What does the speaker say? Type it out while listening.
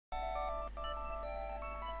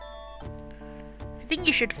think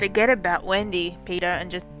you should forget about Wendy, Peter, and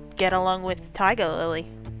just get along with Tiger Lily.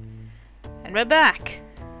 And we're back.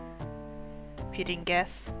 If you didn't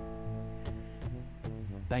guess.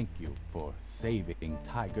 Thank you for saving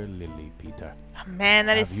Tiger Lily, Peter. Oh man,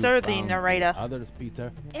 that is Have you so the found narrator. Others, Peter?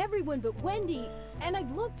 Everyone but Wendy, and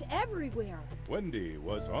I've looked everywhere. Wendy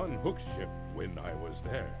was on Hook's ship when I was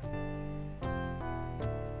there.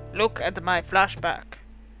 Look at my flashback.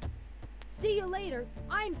 See you later.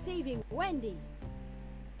 I'm saving Wendy.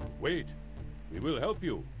 Wait, we will help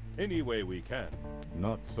you any way we can.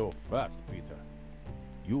 Not so fast, Peter.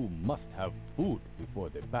 You must have food before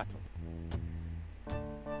the battle.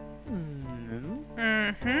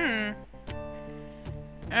 Mm-hmm.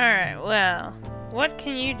 Alright, well, what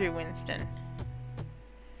can you do, Winston?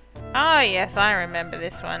 Ah, yes, I remember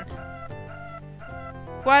this one.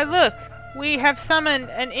 Why, look! We have summoned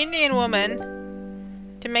an Indian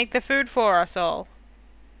woman to make the food for us all.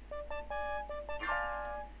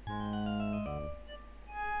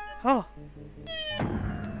 Oh.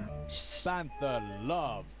 Panther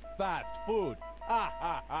loves fast food. Ha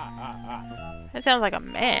ha ha ha ha. That sounds like a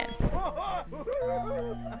man.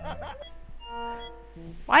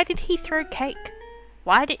 Why did he throw cake?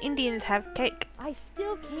 Why do Indians have cake? I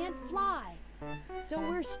still can't fly. So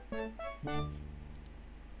we're...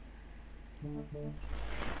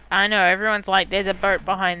 I know, everyone's like, there's a boat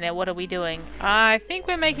behind there, what are we doing? I think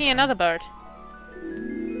we're making another boat.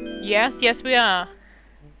 Yes, yes we are.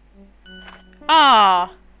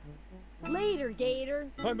 Ah! Later, Gator.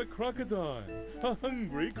 I'm a crocodile, a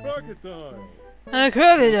hungry crocodile. A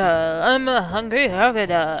crocodile! I'm a hungry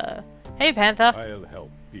crocodile. Hey, Panther. I'll help,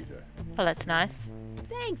 Peter. Oh, that's nice.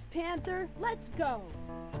 Thanks, Panther. Let's go.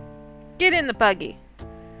 Get in the buggy.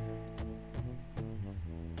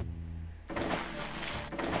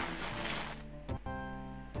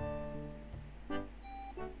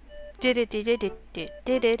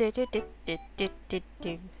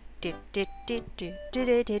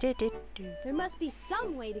 There must be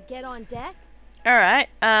some way to get on deck. Alright,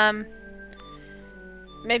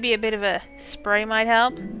 maybe a bit of a spray might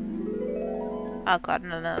help. Oh god,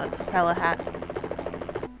 another propeller hat.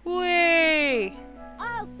 Whee!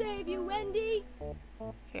 I'll save you, Wendy.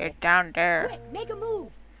 Get down there. Quick, make a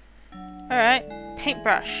move. Alright,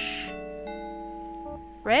 paintbrush.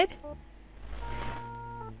 Red?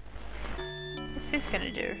 What's this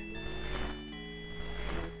gonna do?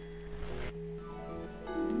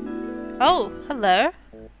 Oh, hello.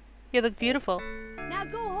 You look beautiful. Now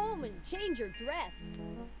go home and change your dress.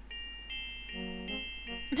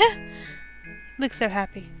 Look so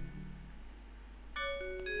happy.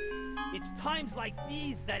 It's times like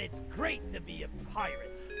these that it's great to be a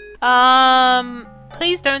pirate.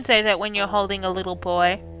 Please don't say that when you're holding a little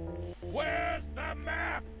boy. Where's the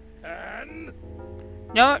map, Pen?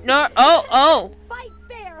 No, no, oh! Fight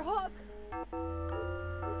fair, Hook.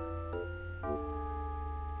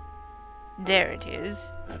 There it is.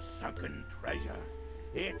 The sunken treasure.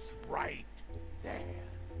 It's right there.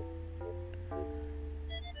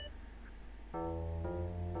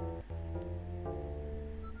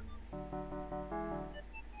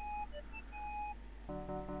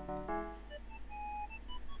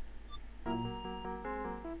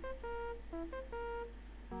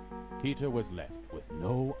 Peter was left with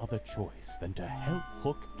no other choice than to help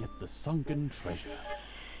Hook get the sunken treasure.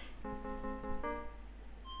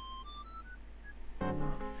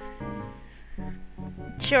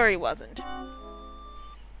 Sure he wasn't.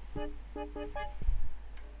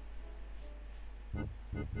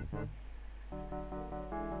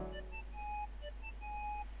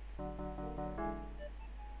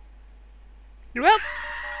 You're up.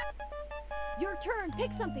 Your turn.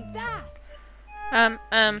 Pick something fast. Oh,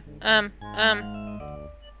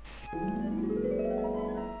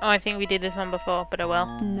 I think we did this one before, but oh well.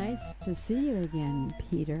 Nice to see you again,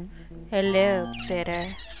 Peter. Hello, Peter.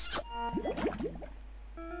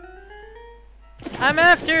 I'm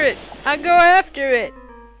after it! I go after it!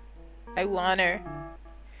 I want her.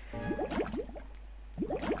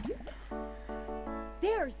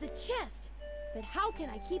 There's the chest. But how can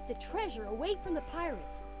I keep the treasure away from the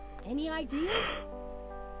pirates? Any ideas?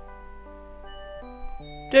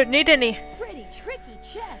 Don't need any. Pretty tricky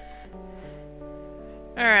chest.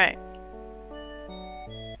 Alright.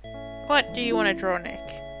 What do you want to draw, Nick?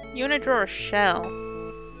 You want to draw a shell.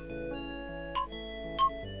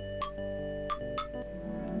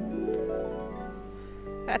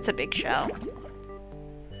 That's a big shell.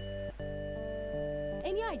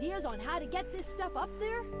 Any ideas on how to get this stuff up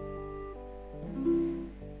there?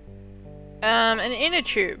 An inner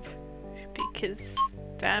tube. Because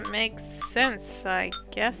that makes sense, I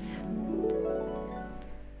guess.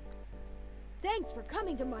 Thanks for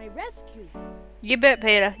coming to my rescue. You bet,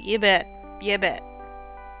 Peter. You bet. You bet.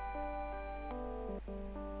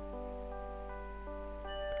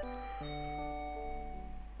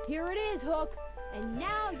 Here it is, Hook. And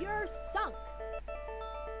now you're sunk.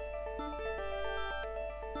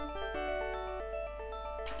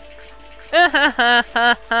 Help!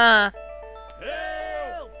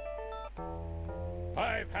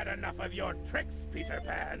 I've had enough of your tricks, Peter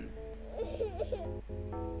Pan.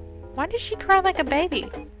 Why does she cry like a baby?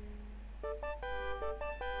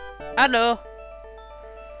 Hello.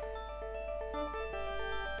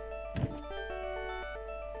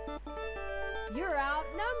 You're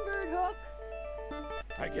outnumbered, Hook.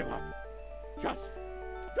 I give up. Just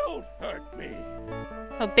don't hurt me.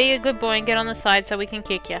 Oh, be a good boy and get on the side so we can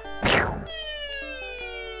kick you.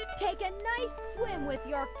 Take a nice swim with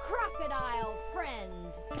your crocodile friend.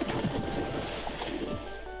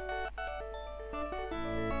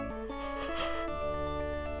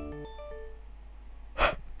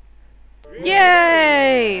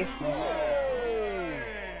 Yay!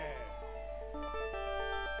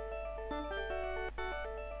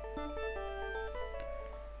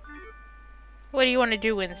 What do you want to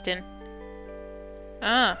do, Winston?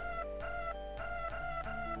 Ah.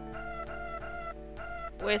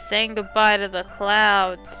 We're saying goodbye to the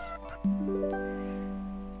clouds.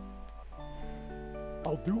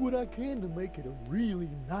 I'll do what I can to make it a really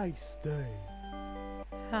nice day.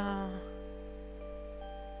 Ah.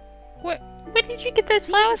 Where did you get those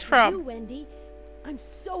flowers You, from? Wendy. I'm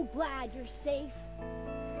so glad you're safe.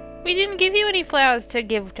 We didn't give you any flowers to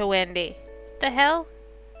give to Wendy. The hell?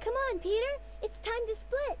 Come on, Peter. It's time to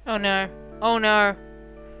split. Oh no. Oh no.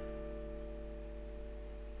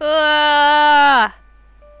 Ah!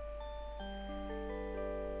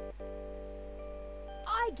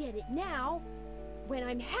 I get it now. When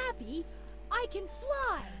I'm happy, I can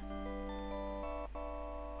fly.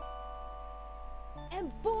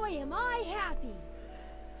 And boy, am I happy.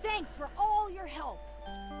 Thanks for all your help.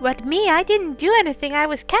 What, me? I didn't do anything. I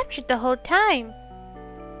was captured the whole time.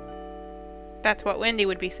 That's what Wendy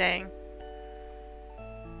would be saying.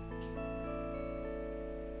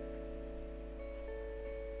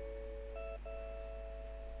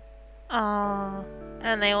 Aww.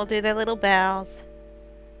 And they all do their little bows.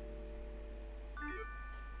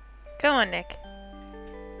 Come on, Nick.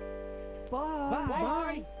 Bye.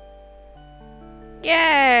 Bye.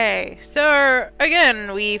 Yay! So,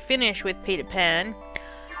 again, we finish with Peter Pan.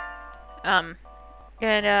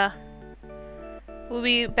 We'll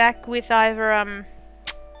be back with either,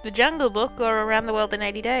 The Jungle Book or Around the World in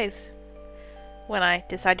 80 Days. When I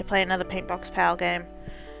decide to play another Paintbox Pal game.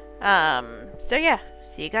 So yeah,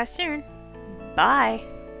 see you guys soon. Bye!